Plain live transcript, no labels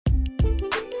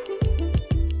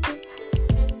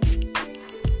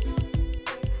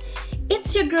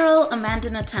It's your girl, Amanda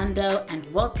Natando, and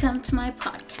welcome to my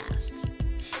podcast.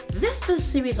 This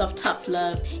first series of Tough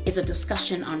Love is a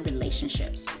discussion on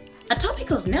relationships, a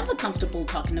topic I was never comfortable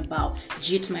talking about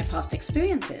due to my past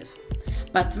experiences.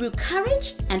 But through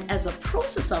courage and as a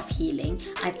process of healing,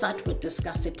 I thought we'd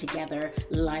discuss it together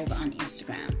live on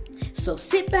Instagram. So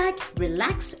sit back,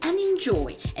 relax, and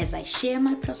enjoy as I share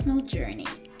my personal journey.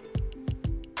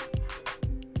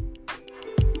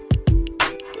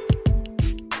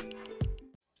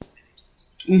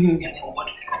 And for what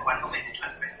we call one woman in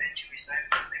 21st century, so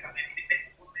I'm saying, I'm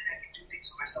independent woman, I can do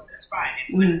things for myself, that's fine.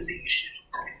 And women say you should,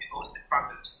 if it goes to the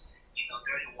Proverbs,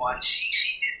 31, she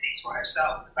did things for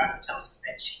herself. The Bible tells us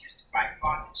that she used to buy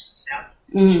clothes and she would sell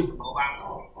them. She would go out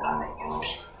for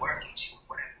she would work and she would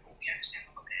whatever. We understand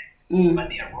all of that.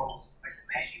 But there are roles as a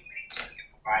man you make to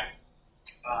provide.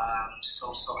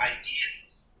 So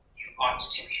ideally, you ought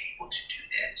to be able to do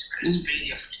that because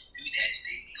failure to do that,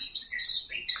 they leaves a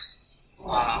space. For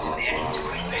the enemy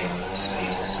to invade, so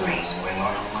there's a space where a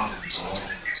lot of conversations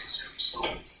are necessary. So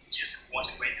it's just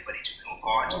important for everybody to be on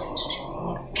guard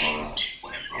and to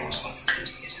whatever their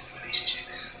responsibility is in the relationship.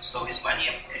 So is money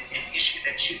an issue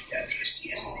that should be addressed?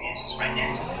 Yes, it is. It's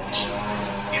financial issue.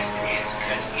 Yes, it is,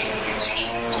 because it's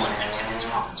usually good until it's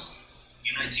not.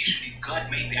 It's usually good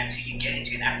maybe until you get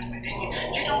into an argument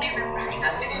and you don't even write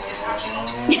nothing in this house. You don't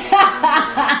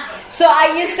even So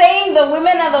are you saying the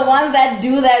women are the ones that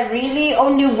do that really?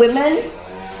 Only women?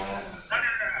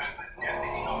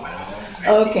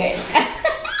 No. Okay.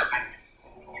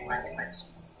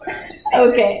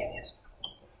 Okay. It's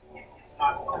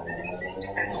not good. It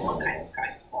depends on what kind of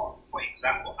guy you are. For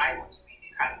example, I want to be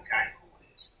the kind of guy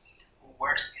who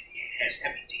works and has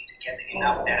everything together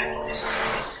enough that I don't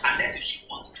necessarily, unless if she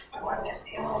wants to, my wife gets the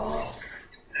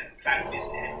plan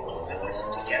business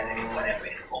together and whatever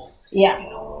and hope. Yeah. I'm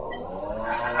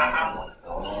one of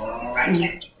those. If I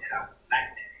can't do that, I would like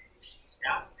that. If she's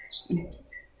down there, she can do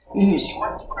that. If she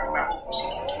wants to work my home, she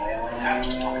can do that. But I'm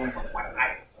just talking about what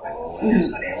I like. That's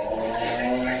not it.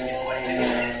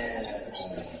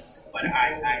 But I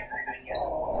guess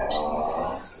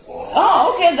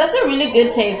Oh, okay. That's a really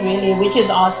good take, really, which is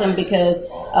awesome because,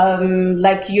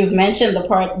 like you've mentioned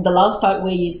the last part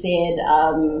where you said,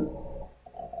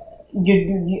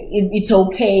 it's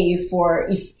okay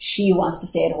if she wants to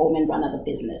stay at home and run other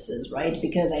businesses, right?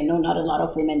 Because I know not a lot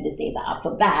of women these days are up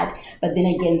for that. But then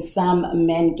again, some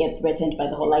men get threatened by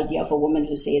the whole idea of a woman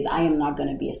who says, I am not going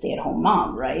to be a stay-at-home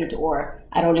mom, right? Or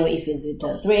I don't know if is it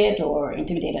a threat or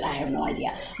intimidated. I have no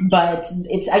idea. But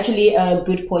it's actually a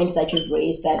good point that you've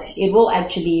raised that it will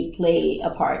actually play a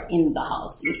part in the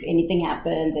house. If anything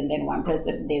happens and then one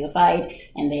person, there's a fight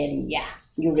and then,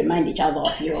 you remind each other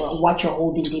of what you're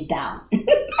holding deep down,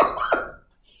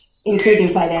 including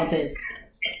finances.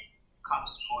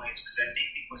 Comes to noise because I think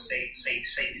people say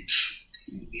the truth,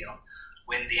 if you will,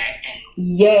 when they are angry.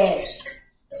 Yes.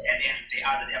 And then they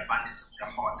out of the abundance of their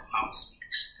heart, the mouth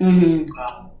speaks.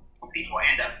 People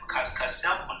end up because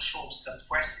self-control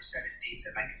suppresses certain things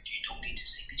that you don't need to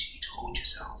say that you need to hold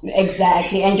yourself.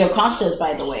 Exactly, and you're conscious,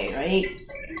 by the way, right?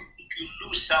 If you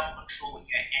lose self-control when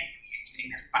you're angry, in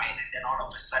a fight, and then all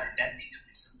of a sudden that thing of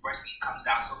suppressing comes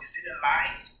out. So is it a lie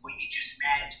when you're just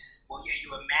mad? Well, yeah, you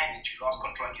were mad and you lost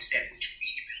control and you said what you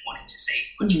really been wanting to say,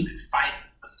 but you've been fighting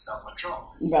because of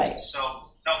self-control. Right. So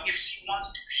no, if she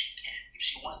wants to, she can. If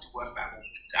she wants to work by all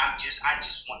means, I just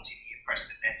want to be a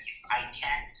person that if I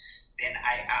can, then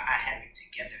I have it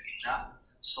together enough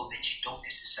so that you don't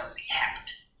necessarily have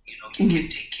to. You can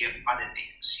take care of other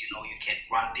things. You can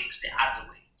run things the other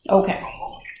way. Okay. From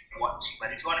home. Want to,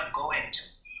 but if you want to go and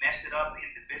mess it up in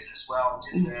the business world,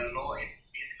 in the law, in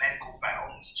the medical, by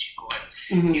all means,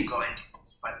 you go and.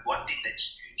 But one thing that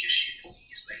you just shouldn't be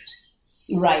is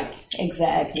lazy. Right,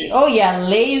 exactly. Oh yeah,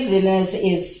 laziness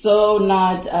is so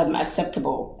not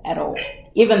acceptable at all.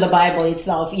 Even the Bible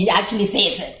itself, it actually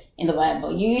says it in the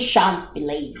Bible. You shan't be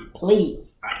lazy,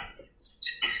 please. Right.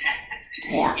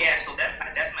 Yeah. Yeah. So that's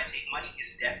my take. Money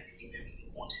is definitely very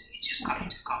important. It just comes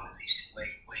into conversation where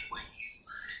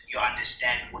you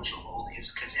understand what your role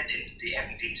is, because at the end of the day,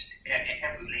 every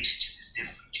relationship is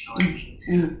different. You know what I mean?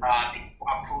 People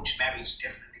approach marriage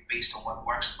differently based on what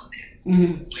works for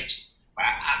them. Which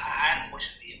I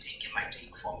unfortunately am taking my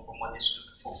take from what this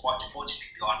fortunately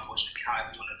or unfortunately,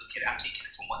 however you want to look at it, I'm taking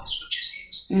it from what the scripture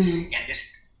says. And this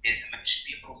is a man should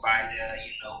be a provider.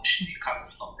 Should be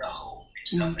covering of the home and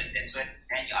stuff like that. So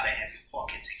then you ought to have your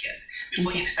pocket together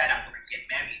before you decide I'm going to get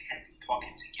married. Have your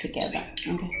pocket together. So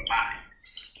you can provide.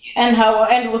 And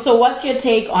so what's your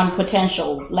take on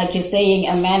potentials? Like you're saying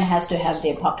a man has to have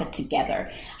their pocket together.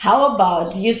 How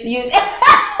about you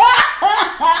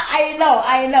I know.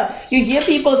 You hear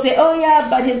people say, oh yeah,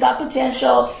 but he's got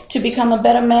potential to become a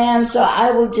better man, so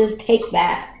I will just take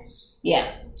that.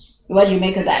 Yeah. What do you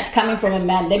make of that? Coming from a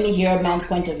man, let me hear a man's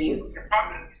point of view. The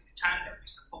problem is the time that we're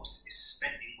supposed to be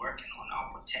spending working on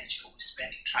our potential. We're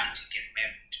spending trying to get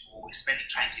married, or we're spending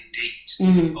trying to date,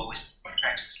 or we're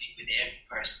trying to sleep with every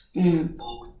person,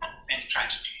 or we're spending trying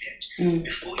to do that.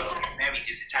 Before you get married,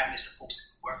 there's a time you're supposed to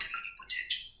be working on your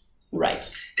potential. Right.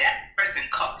 That person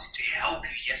comes to help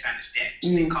you, yes, I understand.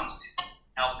 It comes to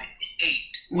help and to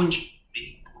aid what you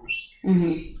really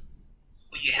believe.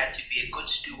 But you have to be a good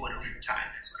steward of your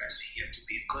time. That's what I say. You have to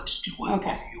be a good steward of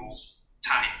your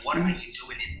time. What are you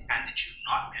doing in the time that you're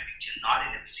not married? You're not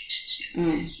in a relationship.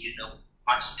 You know,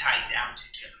 not tied down to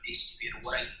a relationship. You know,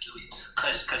 what are you doing?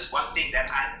 Because one thing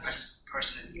that I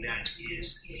personally learned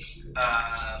is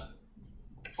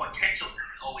potential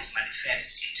doesn't always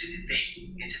manifest into the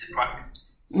thing, into the product.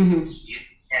 A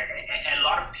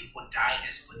lot of people die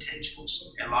as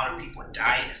potentials. A lot of people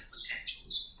die as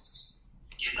potentials.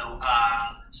 You know,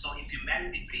 so if you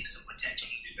marry based on potential,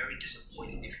 you'll be very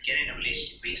disappointed. If you get in a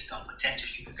relationship based on potential,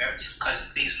 you'll be very,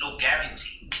 because there's no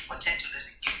guarantee. Potential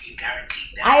doesn't give you a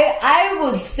guarantee. I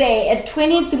would say at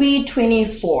 23,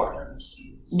 24,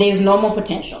 there's no more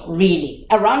potential, really.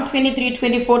 Around 23,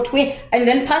 24, 20, and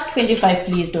then past 25,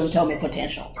 please don't tell me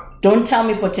potential. Don't tell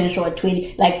me potential at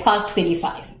 20, like past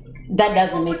 25. That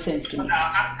doesn't make sense to me.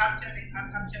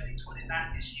 I'm telling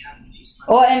 29 this year.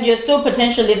 Oh, and you're still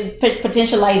potentializing. But what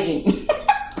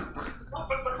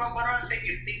I'm saying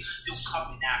is things are still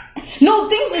coming out. No,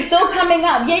 things are still coming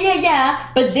up.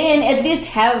 Yeah. But then at least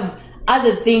have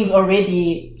other things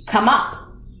already come up.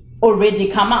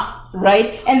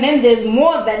 Right? And then there's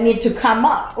more that need to come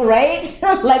up, right?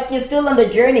 Like you're still on the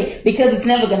journey, because it's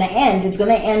never going to end. It's going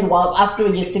to end while after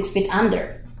you're 6 feet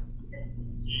under.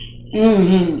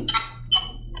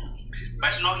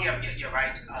 But you know, you're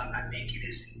right. I think it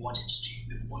is important to,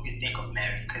 before you think of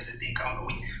marriage, because I think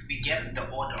we get the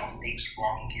order of things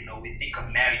wrong. You know, we think of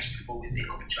marriage before we think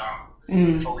of a job,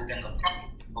 before we think of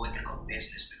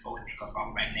business, before we think of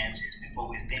our finances, before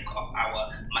we think of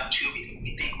our maturity.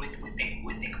 We think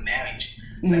marriage,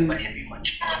 but have you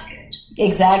matured yet?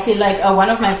 Exactly. Like one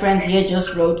of my friends here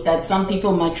just wrote that some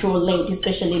people mature late,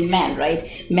 especially men, right?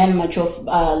 Men mature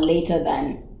later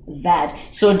than that.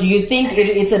 So do you think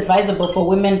it's advisable for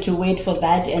women to wait for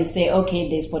that and say, okay,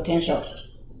 there's potential?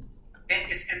 And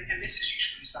this is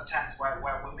usually sometimes why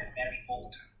women marry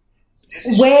older.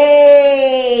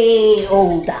 Way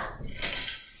older.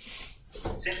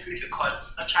 Simply because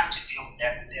they're not trying to deal with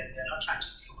that. They're not trying to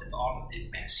deal with all of the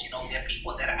mess. You know, there are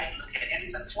people that I look at, and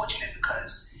it's unfortunate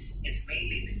because it's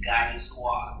mainly the guys who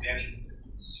are very,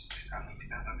 I'm going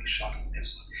to be shocked with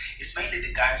this one. It's mainly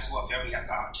the guys who are very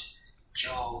about,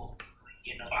 yo,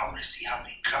 you know, I want to see how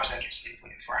many girls I can sleep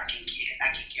with before I can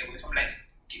get with. I'm like,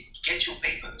 get your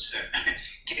paper, sir.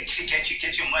 get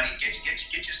your money, get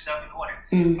your stuff in order.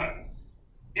 But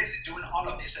this is doing all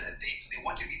of these other things. They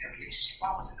want to be in a relationship. I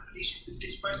was in a relationship with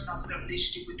this person. I was in a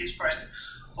relationship with this person.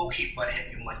 Okay, but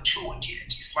have you matured yet?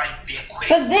 It's like they're quick.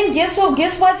 But then guess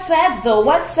what's sad though?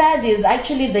 What's sad is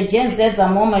actually the Gen Zs are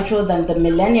more mature than the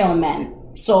millennial men.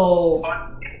 So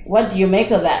what do you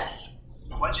make of that?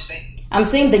 What'd you say? I'm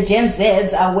saying the Gen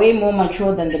Zs are way more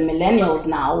mature than the millennials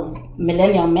now,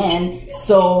 millennial men.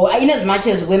 So in as much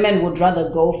as women would rather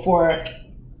go for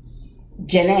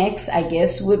Gen X, I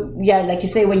guess, like you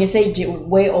say, when you say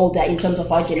way older in terms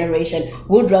of our generation,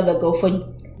 would rather go for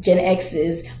Gen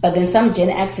X's, but then some Gen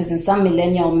X's and some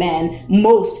millennial men,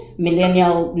 most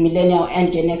millennial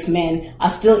and Gen X men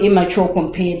are still immature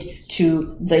compared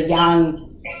to the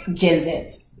young Gen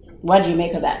Zs. What do you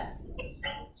make of that?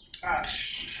 I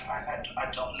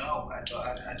don't know. I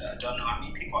don't know. I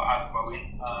mean, people are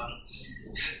growing.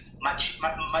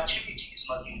 Maturity is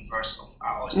not universal.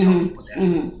 I always tell people that.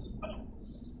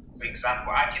 For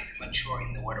example, I can be mature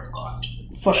in the Word of God.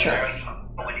 For sure.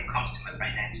 When it comes to my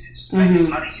finances, like it's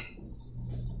not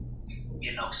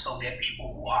you know. So there are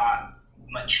people who are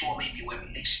mature maybe where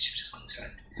relationships is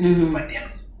concerned, but then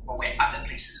where other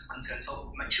places is concerned.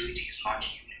 So maturity is not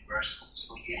universal.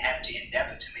 So you have to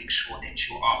endeavor to make sure that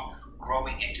you are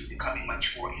growing into becoming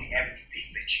mature in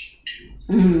everything that you do.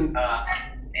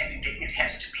 And it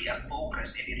has to be a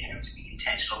focus, and it has to be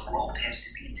intentional. Growth has to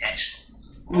be intentional.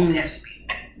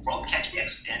 Growth can't be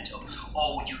accidental.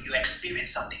 Oh, you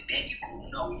experience something, then you grow.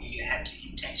 No, you have to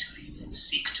intentionally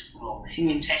seek to grow,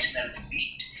 intentionally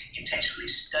read, intentionally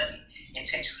study,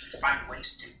 intentionally find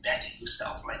ways to better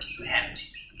yourself. Like you have to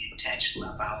be intentional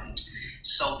about it,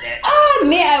 so that.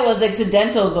 I was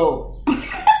accidental though.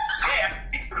 Yeah,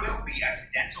 it will be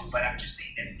accidental, but I'm just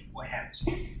saying that people have to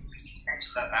be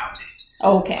gentle about it.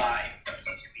 Okay. You're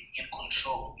going to be in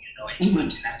control, and you're going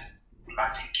to navigate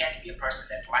life. You can't be a person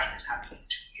that life is happening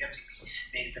to. You have to be.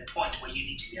 There's a point where you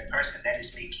need to be a person that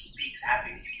is making things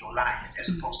happen in your life as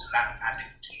opposed to life happening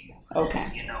to you.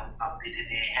 Okay.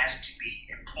 There has to be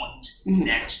a point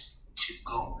that to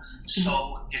go.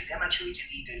 So if that maturity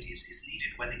needed is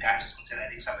needed when the guys is concerned, I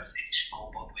think somebody said it should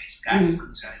go both ways. Guys is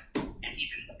concerned, and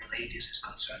even the ladies is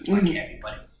concerned. Like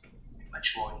everybody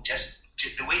mature, just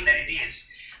the way that it is.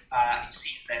 It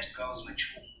seems that girls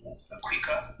mature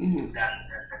quicker than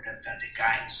the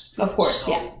guys. Of course,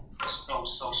 so, yeah.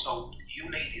 So you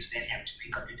ladies then have to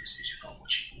make up a decision on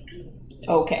what you will do.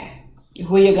 Okay.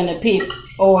 Who you're gonna pick,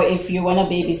 or if you wanna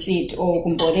babysit, or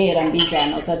kumborera and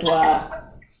bijano satwa.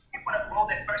 You wanna grow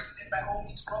that person, then by all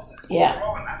means grow them. Yeah.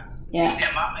 Grow them up. Yeah.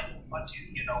 Their mama want to,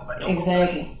 but don't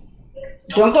exactly.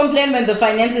 Don't complain when the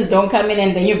finances don't come in,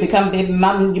 and then you become baby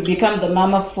mom. You become the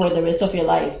mama for the rest of your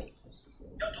lives.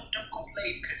 Don't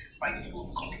complain, because it's like you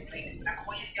complain like,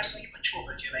 oh yeah, you're so immature,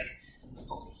 but you're like,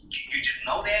 oh, you didn't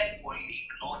know that, or you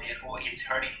ignored it, or it's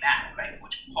hurting now. Like,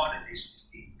 which part of this is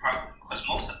the problem? Because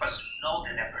most of us know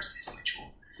that person is mature.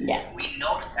 Yeah. We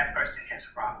know that person has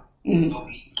a problem, but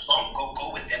we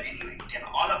go with them anyway. Then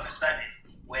all of a sudden,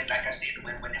 when, like I said,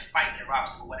 when the fight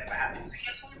erupts or whatever happens,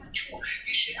 you're so immature.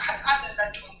 You should. Others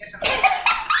are doing this.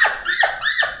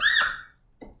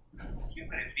 You're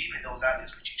gonna be with those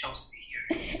others, but you chose to be here.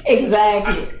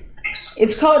 Exactly.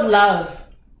 It's called love.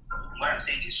 What I'm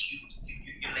saying is, you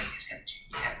ladies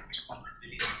have a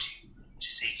responsibility to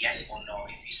say yes or no.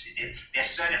 If you see there's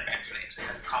certain red flags, and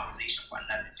that's a conversation for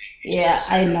another day. Yeah,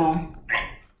 I know.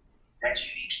 That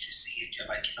you need to see it. You're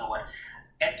like, you know what?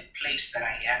 At the place that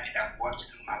I am and I've worked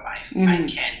through my life,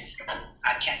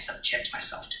 I can't subject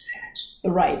myself to that.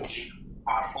 Right.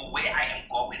 For where I am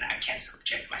going, I can't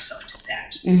subject myself to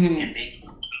that. And make a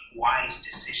wise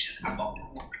decision about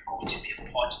who I'm going to be a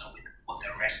partner with for the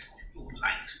rest of your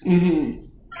life.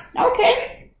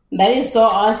 Okay. That is so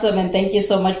awesome, and thank you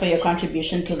so much for your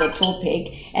contribution to the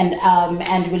topic.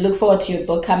 And we look forward to your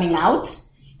book coming out.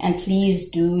 And please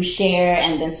do share,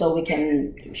 and then so we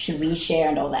can reshare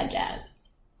and all that jazz.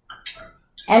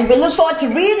 And we look forward to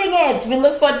reading it.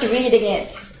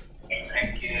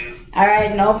 Thank you. All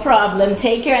right, no problem.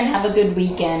 Take care and have a good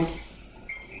weekend.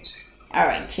 You too. All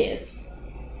right, cheers.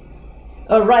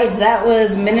 All right, that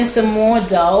was Minister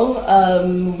Mordell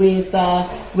with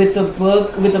the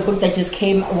book that just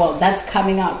came. Well, that's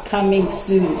coming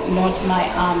soon. Not My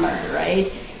Armor,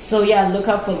 right? So yeah, look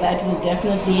out for that. We'll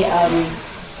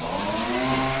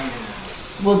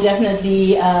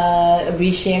definitely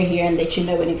reshare here and let you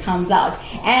know when it comes out.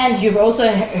 And you've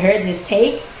also heard his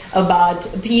take about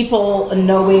people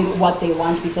knowing what they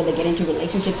want before they get into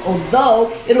relationships, although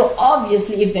it'll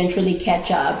obviously eventually catch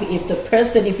up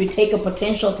if you take a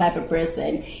potential type of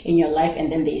person in your life and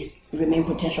then they remain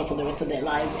potential for the rest of their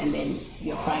lives, and then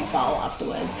you're crying foul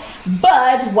afterwards.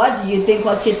 But what do you think?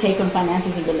 What's your take on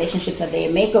finances and relationships? Are they a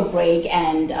make or break,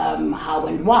 and how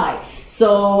and why?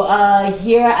 So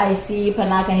here I see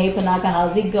Panaka. Hey Panaka,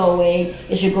 how's it going?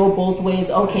 It should go both ways.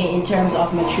 Okay, in terms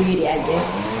of maturity, I guess,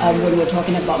 when we're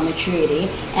talking about maturity.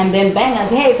 And then Bangers,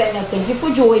 hey Bangers, thank you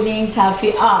for joining.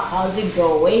 Tafi, how's it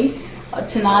going?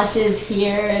 Tanasha is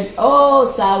here.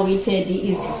 Oh, Sawi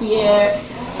Teddy is here.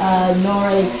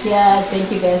 Nora is here. Thank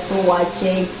you guys for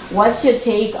watching. What's your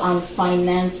take on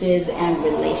finances and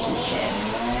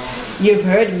relationships? You've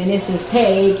heard Minister's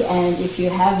take, and if you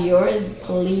have yours,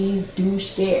 please do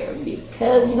share,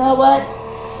 because you know what?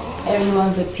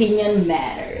 Everyone's opinion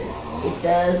matters. It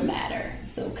does matter.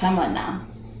 So come on now.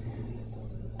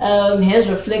 Here's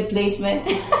your flag placement.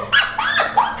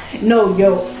 No,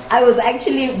 yo, I was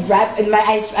actually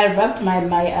I wrapped my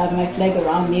flag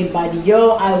around me, but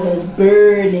yo, I was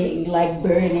burning.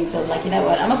 So I was like, you know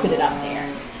what, I'm gonna put it up there.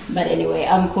 But anyway,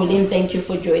 Colin, thank you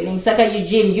for joining. Saka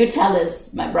Eugene, you tell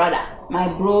us, my brother.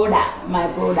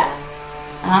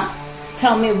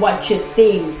 Tell me what you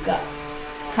think.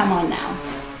 Come on now.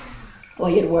 Or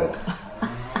you'd work.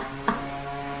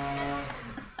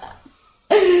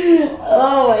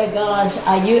 Oh my gosh,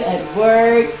 are you at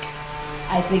work?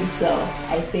 I think so.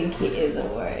 I think he is at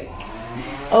work.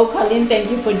 Oh, Colin,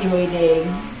 thank you for joining.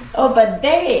 Oh, but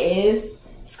there he is.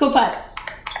 Scoop up.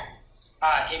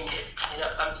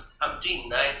 I'm doing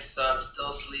nights, so I'm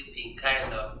still sleeping,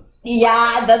 kind of.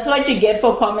 Yeah, that's what you get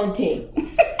for commenting.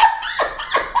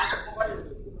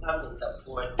 I'm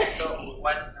support.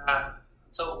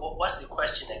 So what's the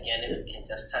question again? If we can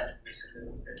just touch base a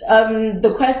little bit.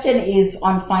 The question is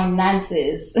on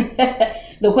finances.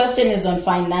 The question is on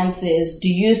finances. Do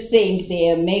you think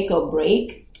they're make or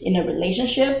break? in a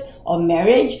relationship or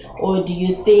marriage, or do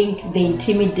you think they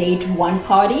intimidate one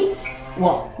party?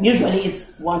 Well, usually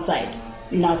it's one side,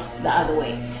 not the other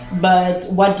way. But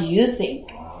what do you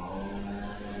think?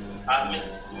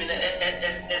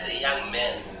 As a young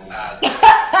man,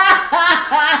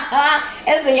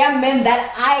 as a young man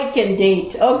that I can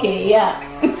date, okay, yeah.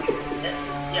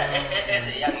 as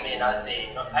a young man out there,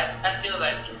 I feel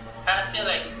like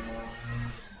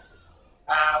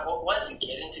once you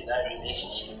get into that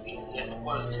relationship, you're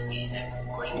supposed to be like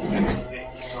going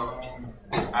 50-50. So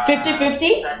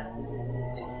 50-50?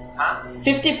 Huh?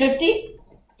 50-50?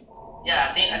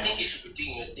 Yeah, I think you should be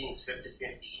doing your things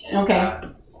 50-50. Okay.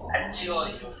 Until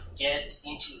you get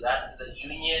into the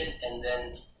union, and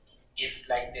then if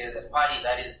like there's a party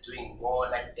that is doing more,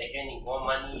 like they're earning more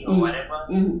money or whatever,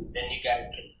 then you guys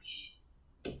can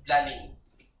be planning,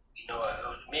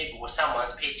 maybe with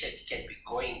someone's paycheck can be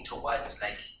going towards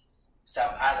like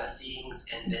some other things,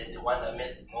 and then the one that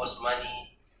made the most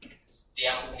money,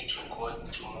 their money can go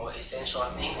to more essential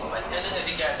things. But then as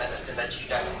you guys understand that you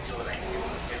guys are still like 50-50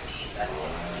 in that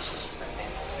same relationship, I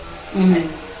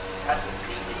think that would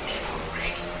be the make or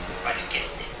break. But it can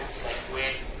depends like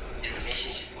where the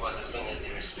relationship goes, as long as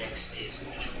the respect stays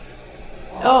mutual.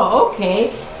 Oh,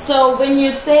 okay. So when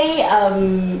you say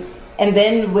and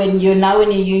then when you're now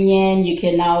in a union, you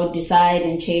can now decide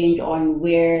and change on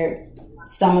where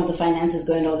some of the finances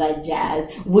go and all that jazz.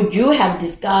 Would you have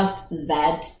discussed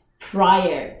that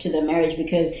prior to the marriage?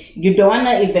 Because you don't want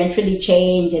to eventually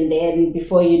change, and then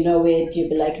before you know it, you'll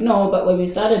be like, no, but when we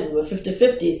started, we were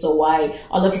 50-50, so why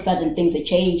all of a sudden things are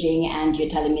changing and you're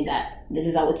telling me that this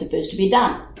is how it's supposed to be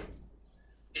done?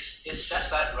 It's just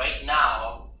that right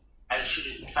now, I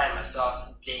shouldn't find myself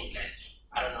playing like,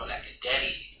 I don't know, like a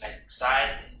daddy like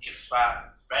side. If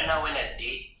right now when I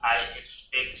date, I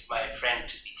expect my friend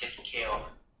to be taking care of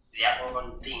their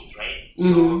own things, right?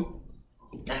 So,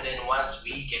 and then once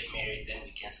we get married, then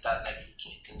we can start like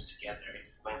looking at things together.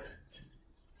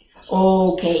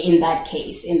 Okay, in that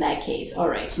case, all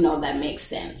right. No, that makes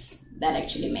sense. That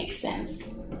actually makes sense.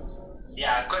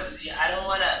 Yeah, because I don't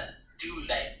want to do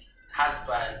like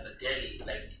husband or daddy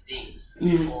like things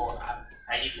before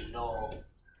I even know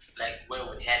like where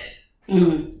we're headed.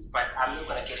 But I'm not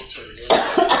gonna get into a relationship.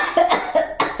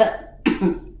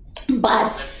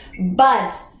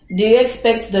 But do you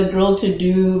expect the girl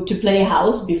to play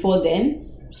house before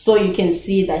then, so you can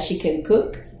see that she can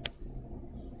cook?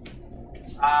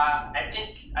 I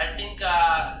think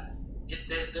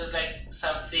there's like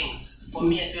some things. For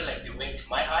me, I feel like the way to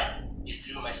my heart is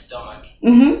through my stomach.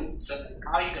 So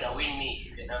how are you gonna win me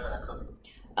if you're not gonna cook for me?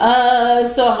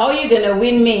 So how are you gonna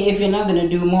win me if you're not gonna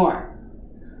do more?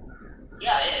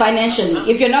 Yeah.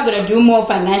 Financially, if you're not gonna do more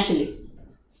financially.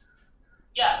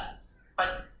 Yeah,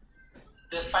 but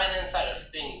the finance side of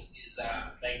things is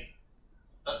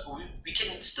we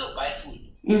can still buy food.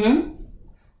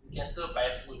 We can still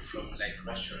buy food from like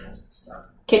restaurants and stuff.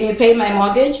 Can you pay my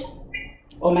mortgage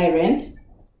or my rent?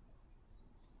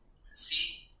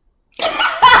 See.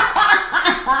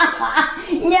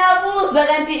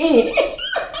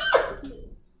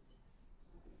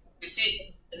 You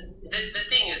see, the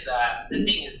thing is,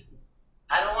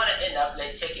 I don't want to end up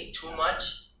like taking too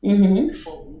much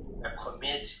before we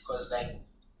commit, because like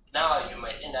now you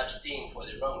might end up staying for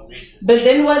the wrong reasons. But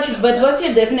then what's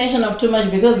your definition of too much?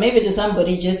 Because maybe to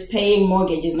somebody just paying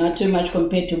mortgage is not too much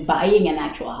compared to buying an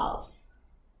actual house.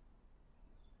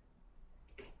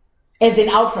 As in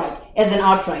outright,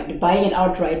 buying it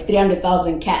outright,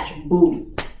 300,000 cash,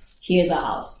 boom, here's a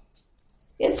house.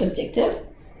 It's subjective.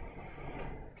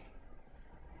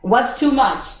 What's too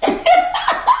much?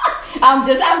 I'm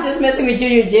just messing with you,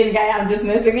 Eugene guy. I'm just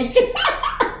messing with you.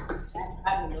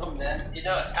 I don't know, man.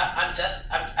 I'm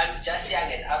just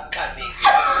young and upcoming.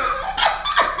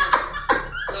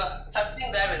 So, some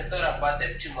things I haven't thought about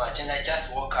them too much, and I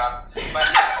just woke up. But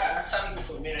that's something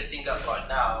for me to think about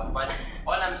now. But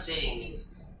all I'm saying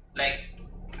is, like,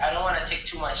 I don't want to take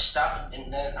too much stuff,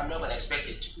 and then I'm not going to expect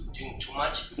it to be doing too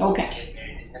much before we get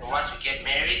married. And once we get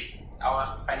married, our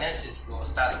finances will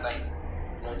start like,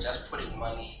 just putting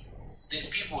money. There's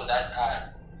people that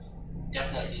are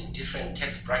definitely in different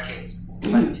tax brackets,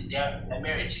 but their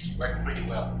marriage is working pretty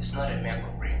well. It's not a make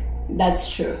or break. That's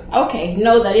true. Okay,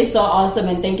 no, that is so awesome,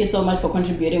 and thank you so much for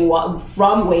contributing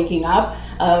from waking up.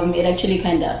 It actually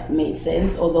kind of made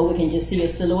sense, although we can just see your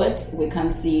silhouette. We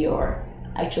can't see your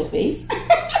actual face.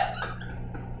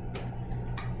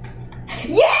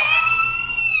 Yay!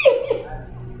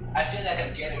 I feel like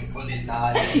I'm getting bullied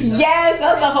now. Yes,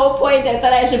 that's the whole point. I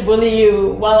thought I should bully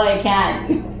you while I can.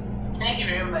 Thank you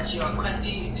very much. You're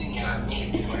continuing your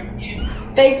amazing work.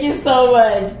 Thank you so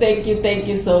much. Thank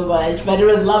you so much. But it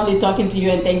was lovely talking to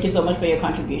you, and thank you so much for your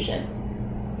contribution.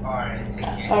 All right, take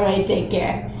care. All right, take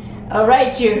care. All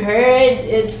right, you heard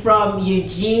it from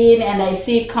Eugene, and I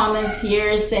see comments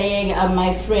here saying,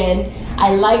 my friend,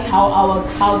 I like how our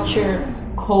culture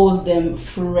calls them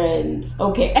friends.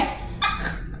 Okay.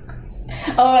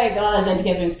 Oh my gosh, I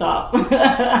can't stop.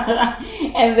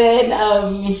 And then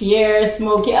here,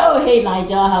 Smokey. Oh, hey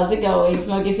Nigel, how's it going?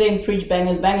 Smokey saying, preach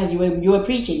bangers, bangers. You were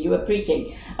preaching,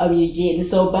 Eugene.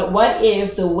 So, but what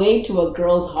if the way to a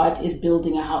girl's heart is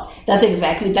building a house? That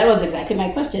was exactly my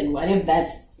question. What if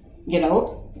that's,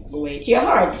 the way to your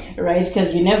heart, right?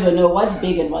 Because you never know what's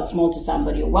big and what's small to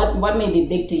somebody. What may be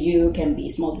big to you can be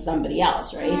small to somebody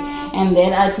else, right? And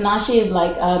then Tanashi is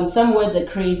like, some words are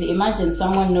crazy. Imagine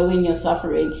someone knowing you're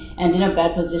suffering and in a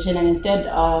bad position, and instead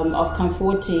of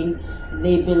comforting,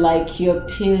 they be like, you're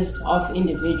pissed off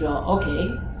individual. Okay,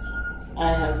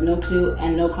 I have no clue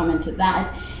and no comment to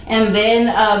that. And then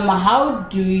how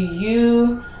do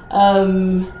you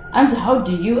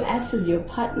assess your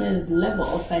partner's level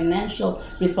of financial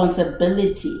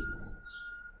responsibility?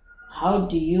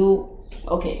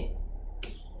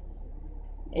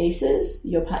 Assess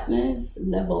your partner's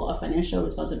level of financial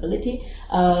responsibility.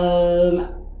 Do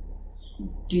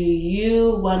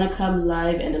you want to come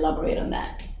live and elaborate on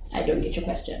that? I don't get your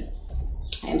question.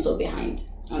 I am so behind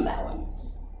on that one.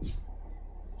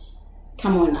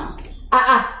 Come on now.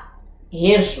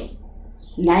 Here's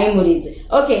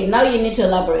okay, now you need to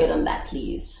elaborate on that,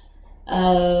 please.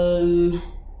 And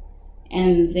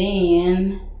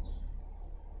then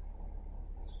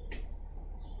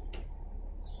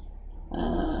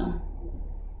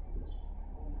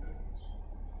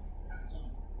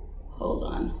hold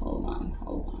on. Hurdun.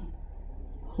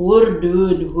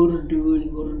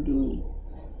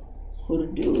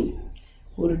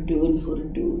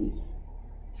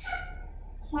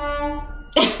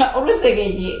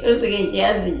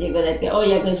 Oh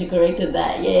yeah, because you corrected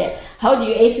that. Yeah. How do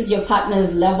you assess your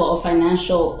partner's level of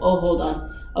financial? Oh, hold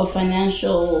on. Of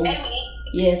financial.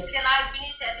 Yes. Can I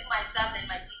finish having my subs and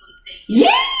my T-bone steak? Yay!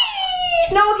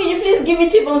 No, can you please give me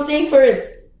T-bone steak first?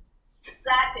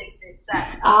 Satex.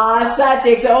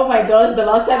 Satex. Oh my gosh, the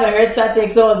last time I heard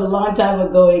Satex was a long time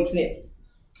ago, except.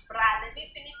 Let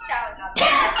me finish chowing up.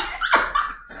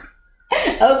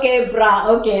 Okay, bra.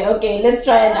 Okay. Let's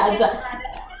try and answer.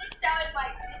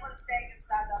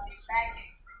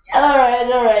 All right.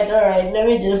 Let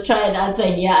me just try and answer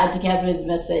here Auntie Catherine's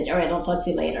message. All right, I'll talk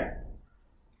to you later.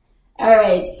 All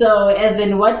right. So, as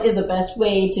in, what is the best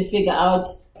way to figure out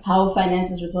how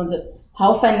financially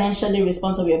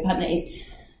responsible your partner is?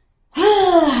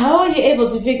 How are you able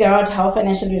to figure out how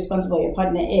financially responsible your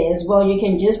partner is? Well, you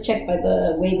can just check by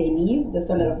the way they live, the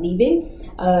standard of living.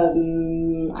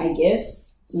 I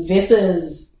guess this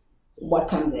is what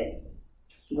comes in,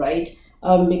 right?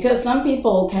 Because some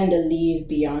people kind of live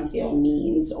beyond their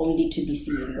means only to be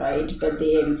seen, right? But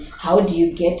then how do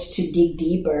you get to dig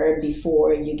deeper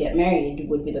before you get married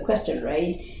would be the question,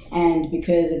 right? And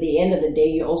because at the end of the day,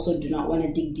 you also do not want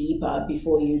to dig deeper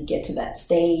before you get to that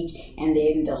stage, and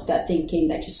then they'll start thinking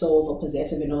that you're so over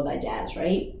possessive and all that jazz,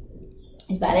 right?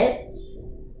 Is that it?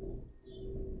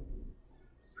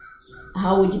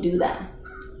 How would you do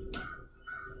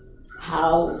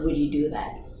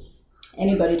that?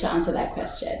 Anybody to answer that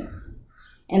question?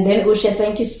 And then Usha,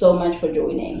 thank you so much for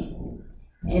joining.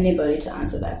 Anybody to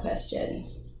answer that question?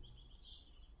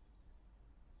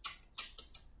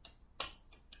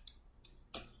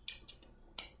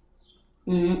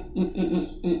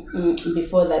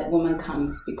 Before that woman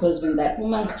comes, because when that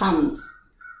woman comes,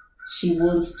 she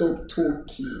won't stop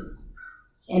talking.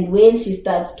 And when she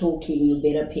starts talking, you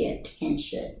better pay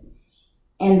attention.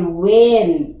 And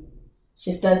when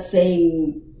she starts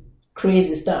saying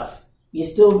crazy stuff, you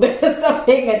still better start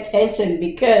paying attention,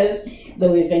 because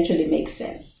they'll eventually make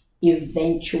sense.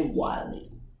 Eventually.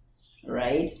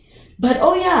 Right? But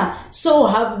oh yeah, so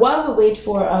while we wait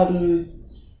for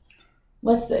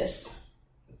what's this?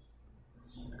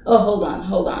 Oh, hold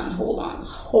on.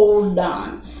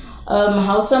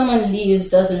 How someone leaves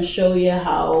doesn't show you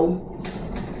how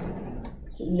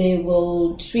they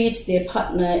will treat their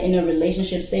partner in a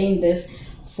relationship. Saying this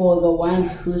for the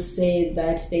ones who say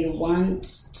that they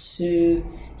want to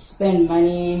spend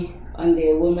money on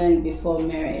their woman before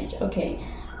marriage. Okay,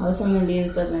 how someone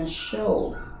leaves doesn't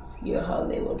show you how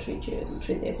they will treat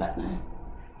their partner.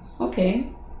 Okay,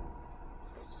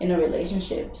 in a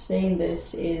relationship, saying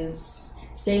this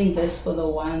for the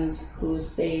ones who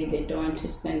say they don't want to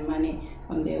spend money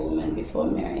on their woman before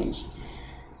marriage.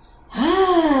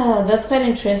 That's quite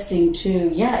interesting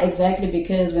too. Yeah, exactly,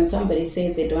 because when somebody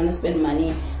says they don't want to spend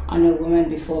money on a woman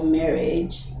before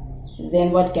marriage,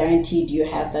 then what guarantee do you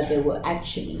have that they will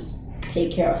actually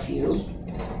take care of you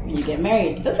when you get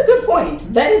married? That's a good point.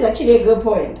 That is actually a good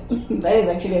point. That is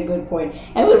actually a good point.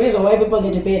 And the reason why people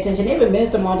need to pay attention, even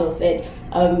Minister Model said,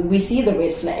 we see the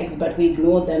red flags, but we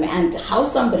ignore them. And how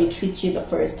somebody treats you the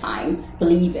first time,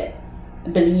 believe it.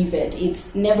 Believe it.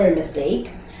 It's never a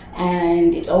mistake.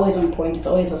 And it's always on point. It's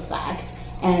always a fact.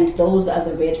 And those are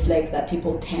the red flags that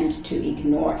people tend to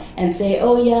ignore and say,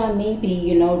 oh yeah,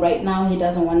 maybe, right now he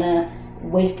doesn't want to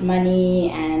waste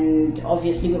money, and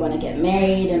obviously we want to get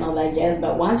married and all that jazz.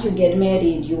 But once you get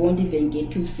married, you won't even get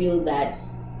to feel that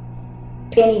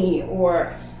penny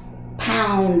or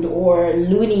pound or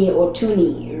loony or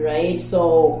toonie, right?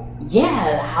 So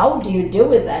yeah, how do you deal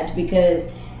with that? Because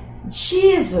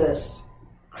Jesus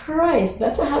Christ,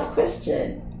 that's a hard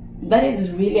question. That is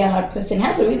really a hard question.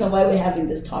 That's the reason why we're having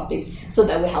these topics, so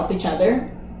that we help each other,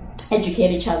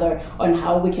 educate each other on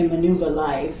how we can maneuver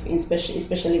life,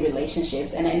 especially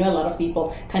relationships. And I know a lot of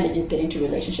people kind of just get into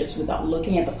relationships without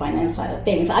looking at the finance side of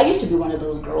things. I used to be one of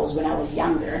those girls when I was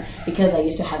younger, because I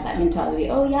used to have that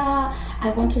mentality, oh yeah, I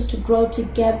want us to grow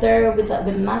together with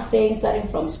nothing, starting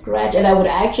from scratch. And I would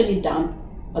actually dump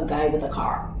a guy with a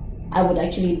car. I would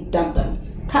actually dump them.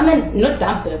 Not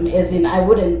dump them, as in I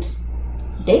wouldn't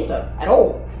date them at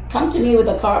all. Come to me with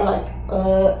a car, like,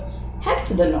 heck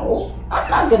to the no. I'm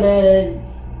not gonna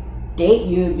date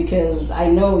you because I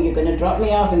know you're gonna drop me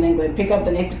off and then go and pick up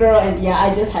the next girl. And yeah,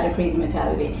 I just had a crazy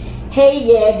mentality. Hey,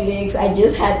 yeah, Glix, I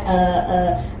just had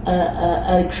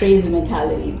a crazy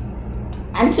mentality.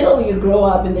 Until you grow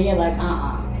up and then you're like,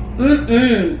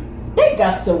 they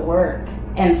got to work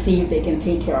and see if they can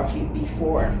take care of you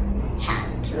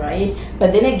beforehand, right?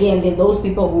 But then again, there are those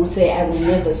people who say, I will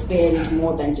never spend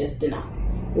more than just dinner,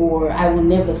 or I will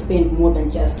never spend more than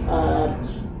just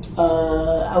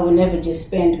I will never just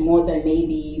spend more than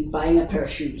maybe buying a pair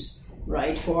of shoes,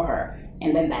 right, for her,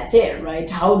 and then that's it, right?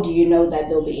 How do you know that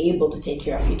they'll be able to take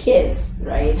care of your kids,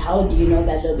 right? How do you know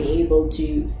that they'll be able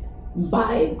to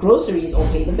buy groceries or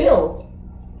pay the bills?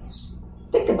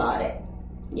 Think about it.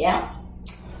 Yeah.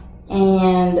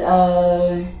 And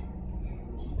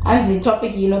as the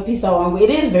topic, it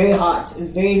is very hot,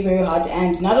 very, very hot,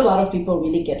 and not a lot of people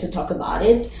really get to talk about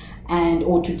it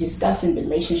or to discuss in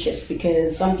relationships,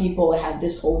 because some people have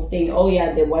this whole thing, oh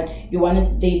yeah, they're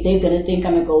gonna think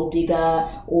I'm a gold digger,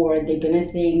 or they're gonna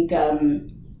think I'm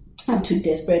too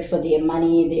desperate for their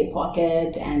money, their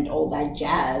pocket, and all that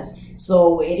jazz.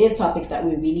 So it is topics that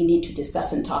we really need to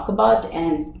discuss and talk about,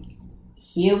 and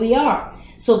here we are.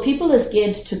 So people are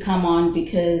scared to come on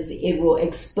because it will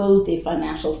expose their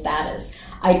financial status.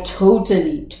 I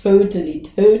totally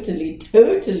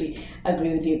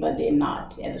agree with you, but they're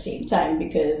not at the same time,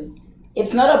 because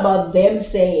it's not about them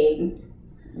saying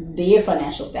their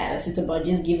financial status. It's about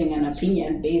just giving an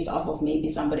opinion based off of maybe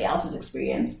somebody else's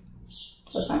experience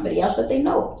or somebody else that they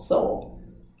know. So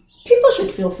people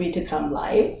should feel free to come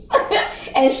live.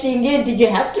 And Shinge, did you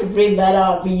have to bring that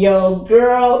up? Yo,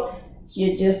 girl,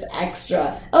 you're just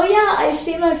extra. Oh yeah, I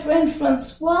see my friend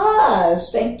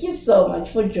Francoise. Thank you so much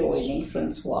for joining,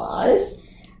 Francoise.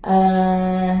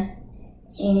 And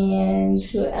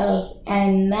who else?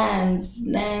 And Nance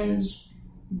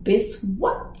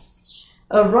Biswat.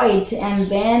 All right, and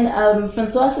then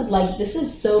Francoise is like, this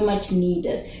is so much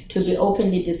needed to be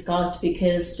openly discussed,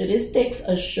 because statistics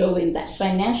are showing that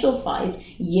financial fights,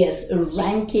 yes,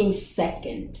 ranking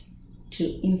second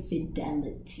to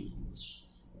infidelity.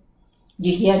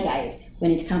 You hear, guys,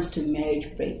 when it comes to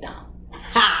marriage breakdown.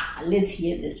 Ha! Let's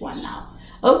hear this one now.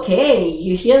 Okay,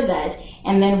 you hear that.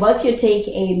 And then what's your take,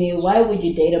 Amy? Why would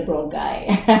you date a broke guy?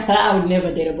 I would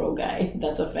never date a broke guy.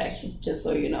 That's a fact, just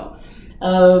so you know.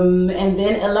 And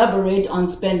then elaborate on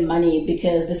spend money,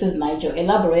 because this is Nigel.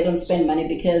 Elaborate on spend money,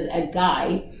 because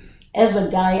as a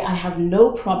guy, I have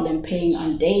no problem paying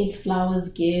on dates, flowers,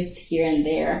 gifts here and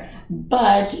there,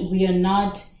 but we are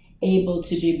not able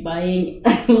to be buying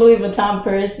Louis Vuitton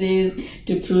purses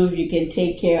to prove you can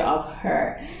take care of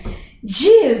her.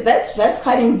 Jeez, that's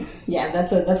quite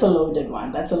that's a loaded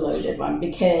one. That's a loaded one,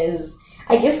 because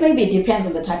I guess maybe it depends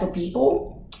on the type of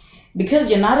people, because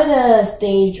you're not at a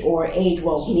stage or age,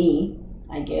 well, me,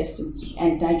 I guess,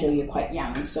 and Nigel, you're quite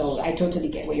young, so I totally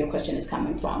get where your question is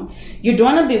coming from. You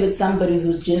don't want to be with somebody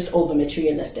who's just over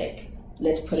materialistic.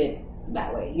 Let's put it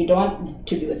that way. You don't want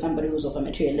to be with somebody who's over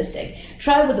materialistic.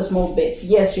 Try with the small bits.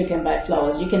 Yes, you can buy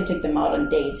flowers, you can take them out on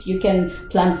dates, you can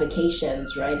plan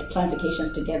vacations, right? Plan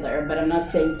vacations together, but I'm not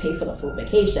saying pay for the full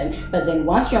vacation. But then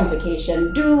once you're on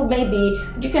vacation,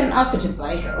 you can ask her to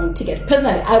buy her own ticket.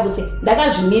 Personally, I would say,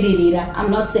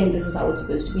 I'm not saying this is how it's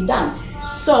supposed to be done.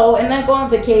 So, and then go on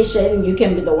vacation, you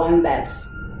can be the one that's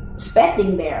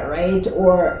spending there, right?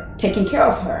 Or taking care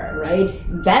of her, right?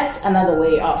 That's another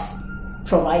way of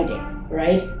providing,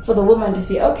 right? For the woman to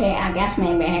say, okay, I guess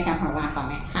maybe I can provide for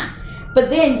me, huh? But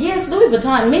then, yes, Louis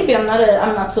Vuitton, maybe I'm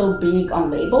not so big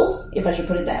on labels, if I should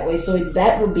put it that way. So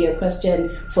that would be a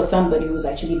question for somebody who's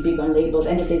actually big on labels.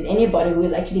 And if there's anybody who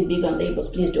is actually big on labels,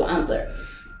 please do answer.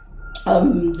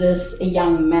 This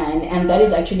young man, and that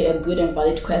is actually a good and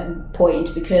valid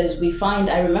point, because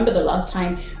I remember the last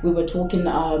time we were talking,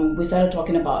 we started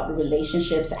talking about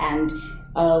relationships, and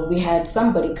we had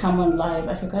somebody come on live,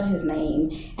 I forgot his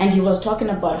name, and he was talking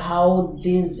about how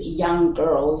these young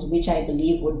girls, which I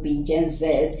believe would be Gen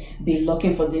Z, be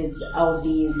looking for these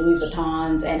LVs, Louis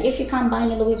Vuittons, and if you can't buy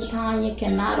me Louis Vuitton, you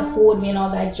cannot afford me and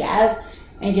all that jazz.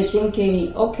 And you're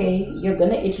thinking, okay, you're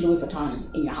gonna eat Louis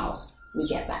Vuitton in your house. We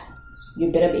get that. You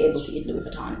better be able to eat Louis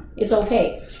Vuitton. It's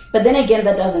okay. But then again,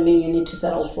 that doesn't mean you need to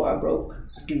settle for a broke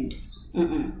dude.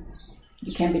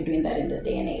 You can't be doing that in this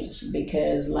day and age,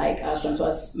 because like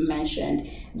Francois mentioned,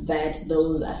 that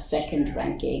those are second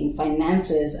ranking.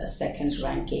 Finances are second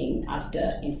ranking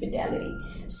after infidelity.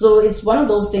 So it's one of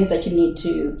those things that you need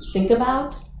to think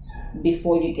about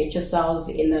before you get yourselves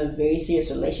in a very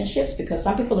serious relationships, because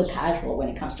some people are casual when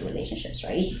it comes to relationships,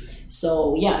 right?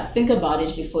 So yeah, think about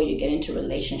it before you get into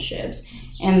relationships.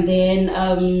 And then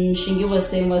Shingi was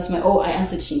saying, I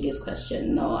answered Shingi's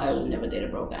question. No, I will never date a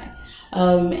broke guy.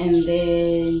 And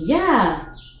then, yeah,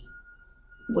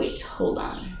 wait, hold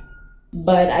on.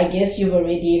 But I guess you've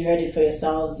already heard it for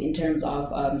yourselves in terms of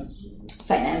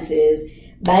finances,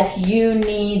 that you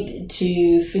need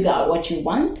to figure out what you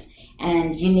want.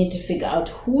 And you need to figure out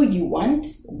who you want,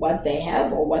 what they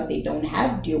have or what they don't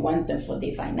have. Do you want them for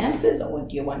their finances, or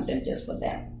do you want them just for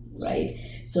them, right?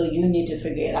 So you need to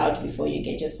figure it out before you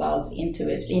get yourselves into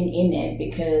it, in it,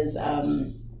 because,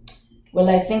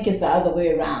 I think it's the other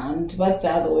way around. What's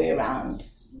the other way around?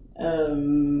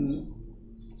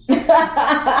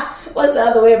 What's the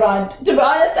other way around? To be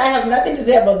honest, I have nothing to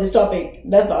say about this topic.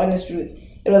 That's the honest truth.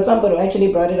 It was somebody who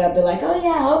actually brought it up. They're like, oh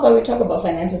yeah, how about we talk about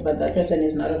finances? But that person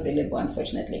is not available,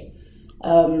 unfortunately.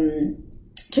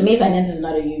 To me, finance is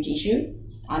not a huge issue,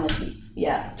 honestly.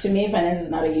 Yeah, to me, finance is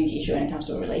not a huge issue when it comes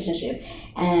to a relationship.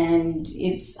 And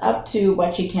it's up to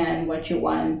what you can, what you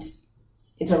want.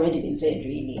 It's already been said,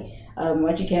 really.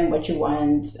 What you can, what you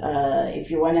want. If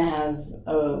you want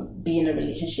to be in a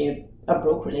relationship, a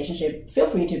broke relationship, feel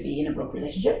free to be in a broke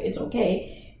relationship. It's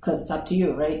okay, because it's up to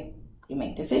you, right? You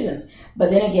make decisions. But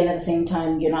then again, at the same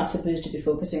time, you're not supposed to be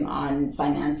focusing on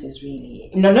finances,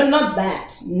 really. No, not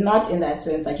that. Not in that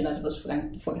sense that you're not supposed to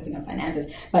be focusing on finances.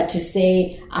 But to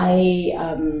say, I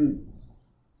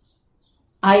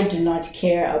do not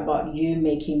care about you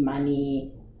making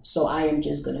money, so I am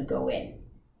just going to go in.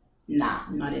 Nah,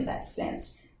 not in that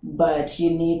sense. But you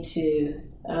need to...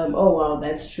 oh wow,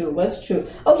 that's true. What's true?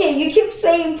 Okay, you keep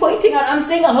pointing out. I'm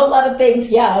saying a whole lot of things,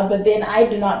 yeah, but then I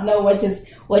do not know what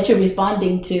you're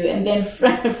responding to. And then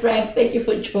Frank, thank you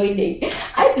for joining.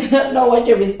 I do not know what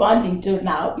you're responding to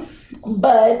now.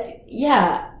 But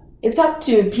yeah, it's up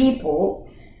to people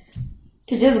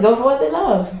to just go for what they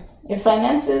love. If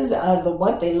finances are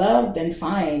what they love, then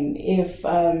fine. If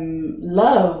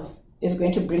love is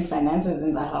going to bring finances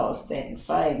in the house, then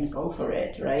fine, go for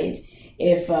it, right?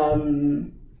 If I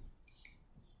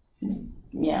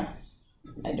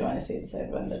don't want to say the third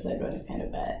one. The third one is kind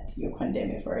of bad. You condemn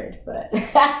me for it, but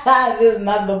this is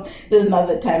not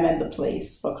the time and the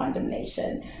place for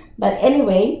condemnation. But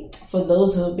anyway, for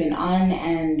those who have been on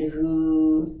and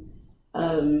who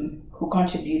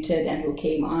contributed and who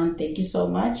came on, thank you so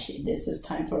much. This is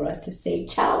time for us to say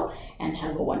ciao and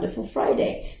have a wonderful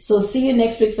Friday. So see you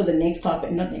next week for the next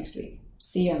topic. Not next week.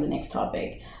 See you on the next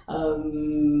topic,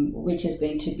 which is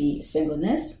going to be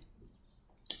singleness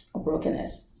or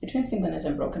brokenness. Between singleness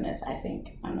and brokenness, I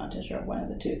think. I'm not too sure, one of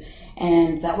the two.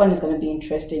 And that one is going to be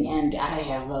interesting, and I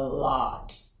have a lot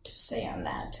to say on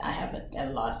that. I have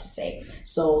a lot to say.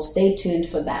 So stay tuned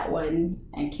for that one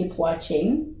and keep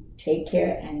watching. Take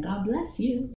care and God bless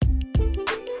you.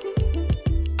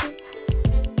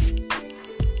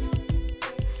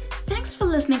 Thanks for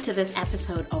listening to this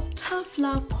episode of Tough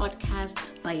Love Podcast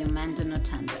by Amanda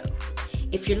Notando.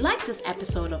 If you like this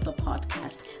episode of the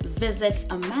podcast, visit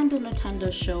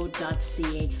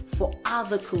amandanotandoshow.ca for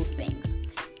other cool things.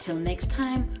 Till next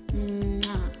time,